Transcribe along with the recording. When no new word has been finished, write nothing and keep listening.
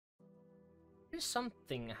is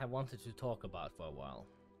something I wanted to talk about for a while,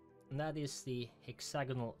 and that is the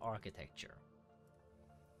hexagonal architecture,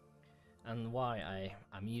 and why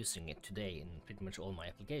I'm using it today in pretty much all my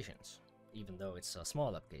applications, even though it's a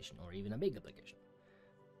small application or even a big application.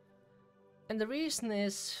 And the reason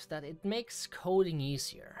is that it makes coding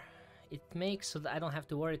easier. It makes so that I don't have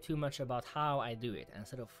to worry too much about how I do it,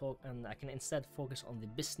 and I can instead focus on the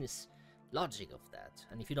business logic of that.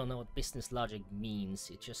 And if you don't know what business logic means,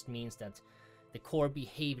 it just means that the core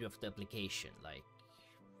behavior of the application, like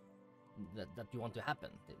that you want to happen,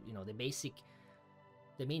 you know, the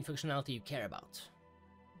main functionality you care about,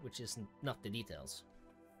 which is not the details.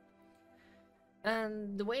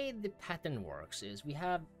 And the way the pattern works is we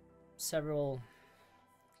have several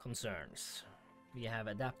concerns. We have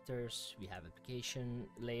adapters, we have application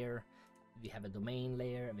layer, we have a domain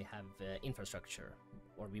layer, and we have infrastructure,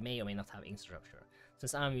 or we may or may not have infrastructure.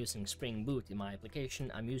 Since I'm using Spring Boot in my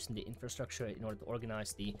application, I'm using the infrastructure in order to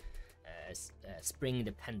organize the Spring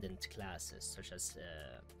dependent classes, such as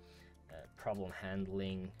problem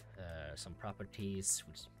handling, some properties,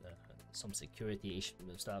 which, some security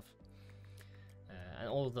stuff. And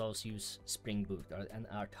all of those use Spring Boot and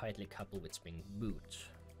are tightly coupled with Spring Boot.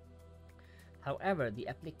 However, the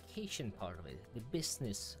application part of it, the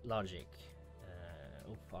business logic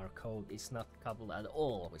of our code, is not coupled at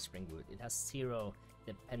all with Spring Boot. It has zero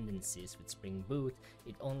dependencies with Spring Boot.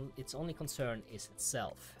 Its only concern is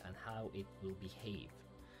itself and how it will behave.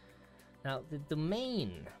 Now, the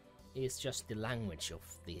domain is just the language of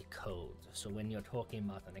the code. So when you're talking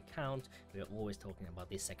about an account, we're always talking about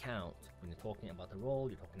this account. When you're talking about a role,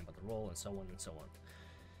 you're talking about the role, and so on and so on.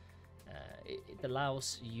 It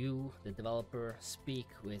allows you, the developer, speak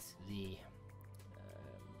with the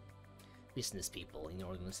business people in your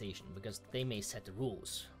organization, because they may set the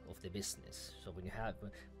rules of the business. So when you have,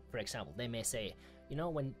 for example, they may say, you know,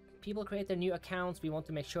 when people create their new accounts, we want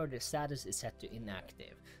to make sure their status is set to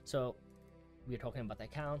inactive. So we're talking about the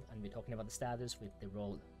account, and we're talking about the status with the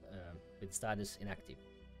role with status inactive,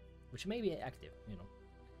 which may be active, you know.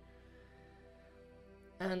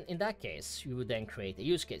 And in that case, you would then create a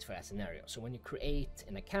use case for that scenario. So when you create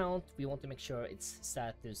an account, we want to make sure its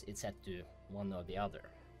status is set to one or the other.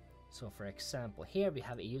 So for example, here we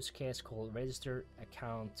have a use case called register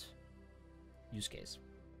account use case.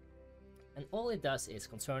 And all it does is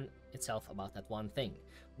concern itself about that one thing.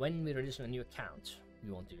 When we register a new account,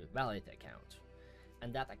 we want to validate the account,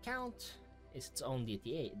 and that account is its own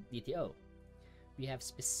DTO. We have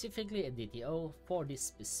specifically a DTO for this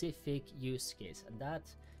specific use case, and that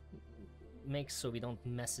makes so we don't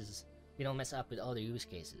mess up with other use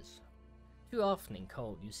cases. Too often in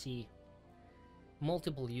code you see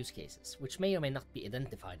multiple use cases, which may or may not be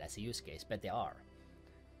identified as a use case, but they are.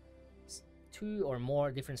 Two or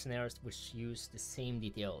more different scenarios which use the same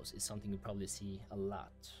DTOs is something you probably see a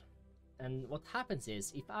lot. And what happens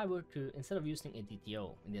is, if I were to, instead of using a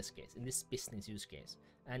DTO in this case, in this business use case,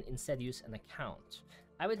 and instead use an account,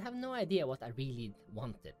 I would have no idea what I really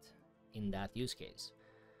wanted in that use case.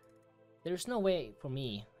 There's no way for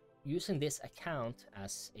me, using this account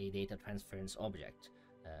as a data transference object,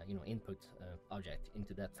 you know, input object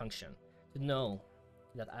into that function, to know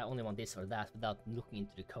that I only want this or that without looking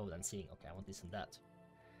into the code and seeing, okay, I want this and that.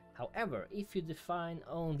 However, if you define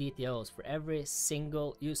own DTOs for every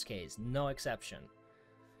single use case, no exception,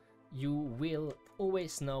 you will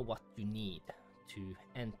always know what you need to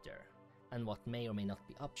enter and what may or may not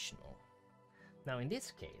be optional. Now in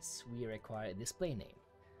this case, we require a display name,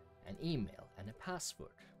 an email, and a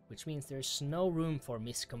password, which means there's no room for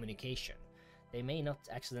miscommunication. They may not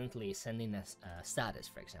accidentally send in a status,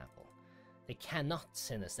 for example. They cannot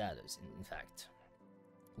send a status, in fact,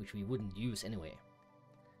 which we wouldn't use anyway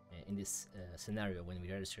in this scenario when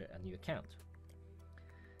we register a new account.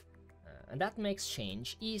 And that makes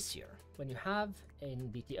change easier. When you have a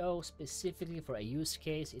DTO specifically for a use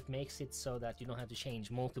case, it makes it so that you don't have to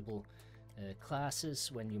change multiple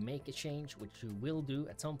classes when you make a change, which you will do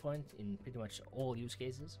at some point in pretty much all use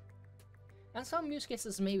cases. And some use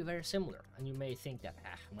cases may be very similar, and you may think that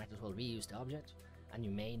might as well reuse the object, and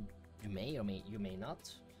you may or may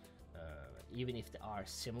not. Even if they are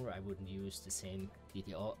similar, I wouldn't use the same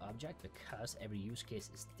DTO object because every use case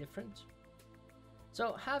is different.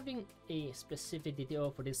 So having a specific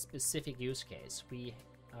DTO for this specific use case, we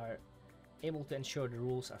are able to ensure the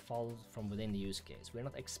rules are followed from within the use case. We're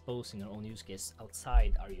not exposing our own use case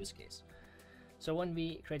outside our use case. So when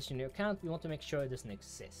we create a new account, we want to make sure it doesn't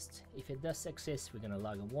exist. If it does exist, we're going to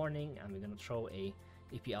log a warning, and we're going to throw a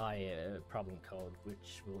API problem code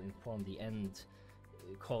which will inform the end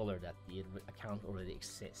caller that the account already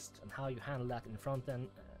exists. And how you handle that in the front end,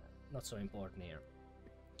 not so important here.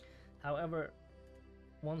 However,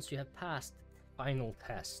 once you have passed the final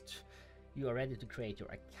test, you are ready to create your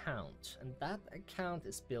account, and that account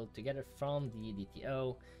is built together from the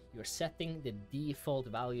DTO. You're setting the default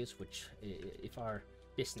values, which if our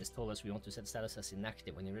business told us we want to set status as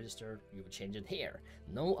inactive when you register, you would change it here.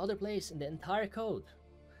 No other place in the entire code.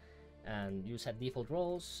 And you set default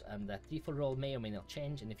roles, and that default role may or may not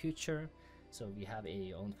change in the future. So we have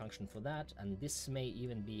a own function for that, and this may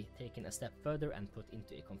even be taken a step further and put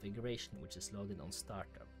into a configuration which is loaded on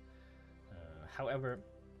startup. However,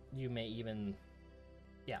 you may even,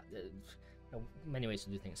 many ways to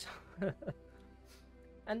do things.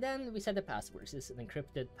 And then we set the password. This is an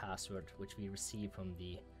encrypted password which we receive from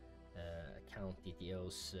the account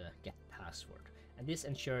DTO's get password, and this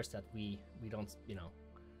ensures that we don't,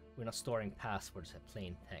 we're not storing passwords as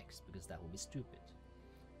plain text, because that would be stupid.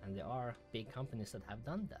 And there are big companies that have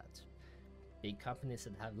done that. Big companies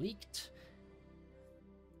that have leaked.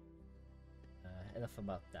 Enough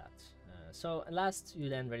about that. So last, you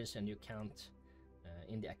then register a new account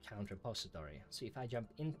in the account repository. So if I jump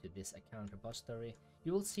into this account repository,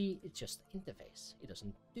 you will see it's just an interface. It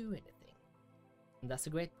doesn't do anything. And that's the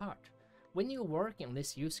great part. When you're working on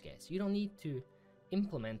this use case, you don't need to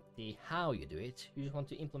implement the how you do it. You just want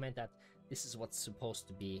to implement that this is what's supposed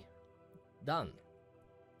to be done.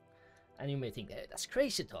 And you may think, hey, that's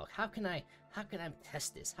crazy talk. How can I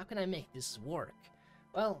test this? How can I make this work?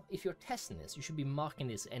 Well, if you're testing this, you should be mocking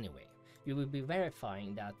this anyway. You will be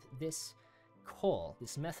verifying that this call,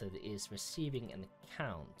 this method, is receiving an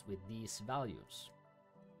account with these values.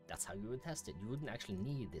 That's how you would test it. You wouldn't actually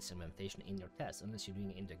need this implementation in your test unless you're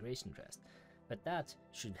doing an integration test. But that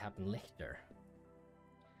should happen later.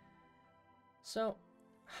 So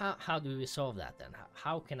how do we solve that then?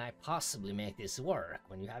 How can I possibly make this work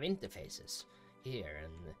when you have interfaces here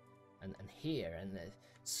and here and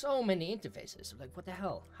so many interfaces? Like, what the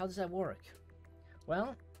hell? How does that work?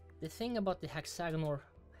 Well, the thing about the hexagonal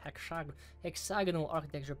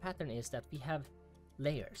architecture pattern is that we have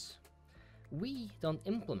layers. We don't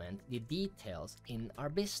implement the details in our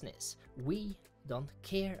business. We don't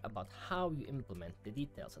care about how you implement the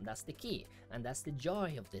details, and that's the key, and that's the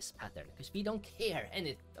joy of this pattern, because we don't care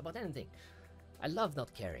about anything. I love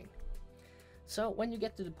not caring. So when you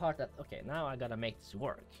get to the part that, okay, now I gotta make this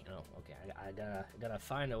work, okay, I gotta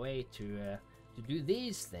find a way to do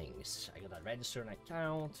these things. I gotta register an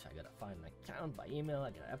account, I gotta find an account by email, I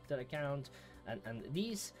gotta update account, and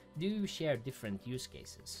these do share different use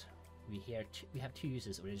cases. We have 2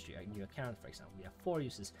 uses of registering a new account, for example. We have 4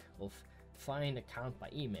 uses of find account by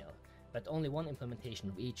email, but only 1 implementation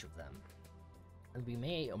of each of them. And we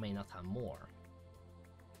may or may not have more.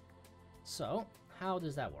 So, how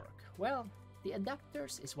does that work? Well, the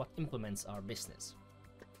adapters is what implements our business.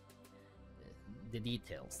 The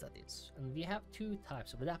details, that is. And we have 2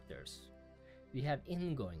 types of adapters. We have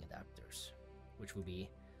ingoing adapters, which will be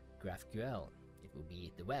GraphQL, it will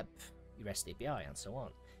be the web, REST API, and so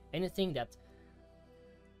on. Anything that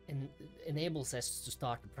enables us to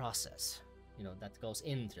start the process, that goes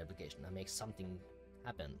into the application and makes something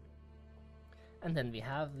happen. And then we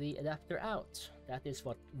have the adapter out. That is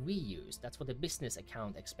what we use. That's what the business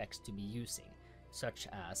account expects to be using, such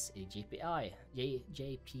as a JPA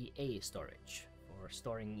storage for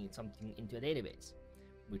storing something into a database,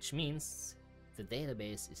 which means the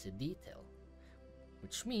database is a detail,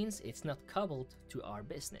 which means it's not coupled to our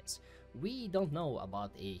business. We don't know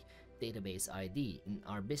about a database ID in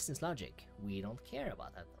our business logic. We don't care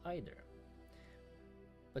about that either.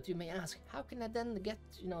 But you may ask, how can I then get,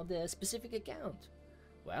 the specific account?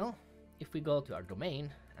 Well, if we go to our domain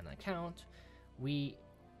and account, we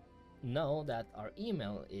know that our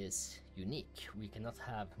email is unique. We cannot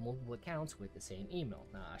have multiple accounts with the same email.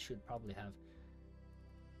 Now, I should probably have,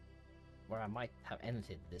 or I might have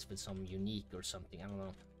edited this with some unique or something, I don't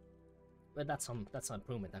know. But that's an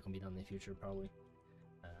improvement that can be done in the future, probably.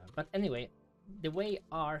 But anyway, the way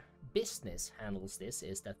our business handles this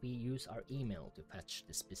is that we use our email to fetch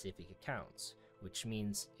the specific accounts, which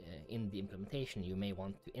means in the implementation you may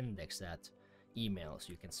want to index that email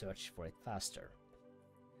so you can search for it faster.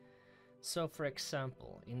 So for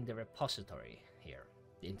example, in the repository here,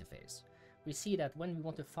 the interface, we see that when we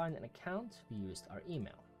want to find an account, we used our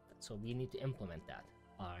email. So we need to implement that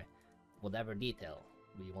by whatever detail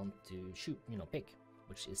we want to pick,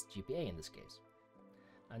 which is GPA in this case,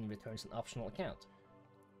 and returns an optional account.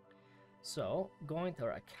 So going to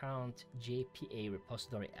our account JPA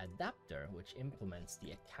repository adapter, which implements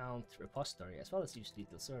the account repository as well as use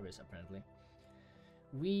detail service apparently,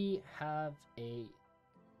 we have a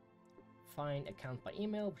find account by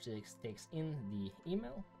email, which takes in the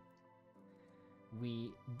email,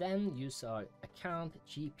 We then use our account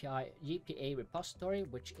GPA repository,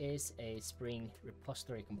 which is a Spring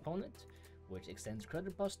repository component, which extends CRUD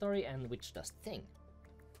repository and which does the thing.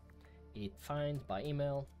 It finds by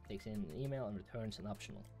email, takes in an email, and returns an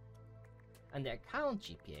optional. And the account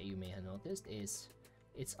GPA, you may have noticed, is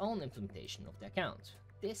its own implementation of the account.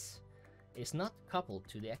 This is not coupled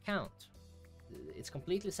to the account. It's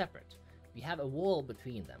completely separate. We have a wall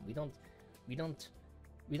between them. We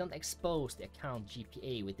don't expose the account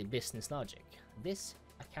GPA with the business logic. This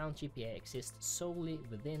account GPA exists solely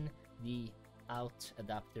within the out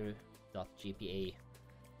adapter.gpa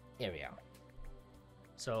area.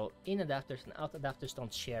 So in adapters and out adapters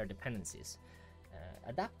don't share dependencies.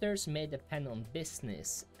 Adapters may depend on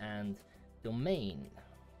business and domain,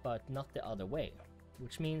 but not the other way,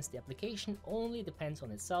 which means the application only depends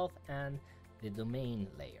on itself and the domain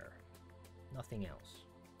layer, nothing else.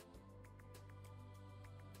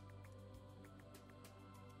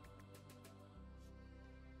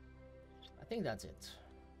 I think that's it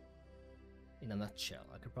in a nutshell.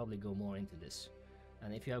 I could probably go more into this,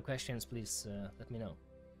 and if you have questions, please let me know.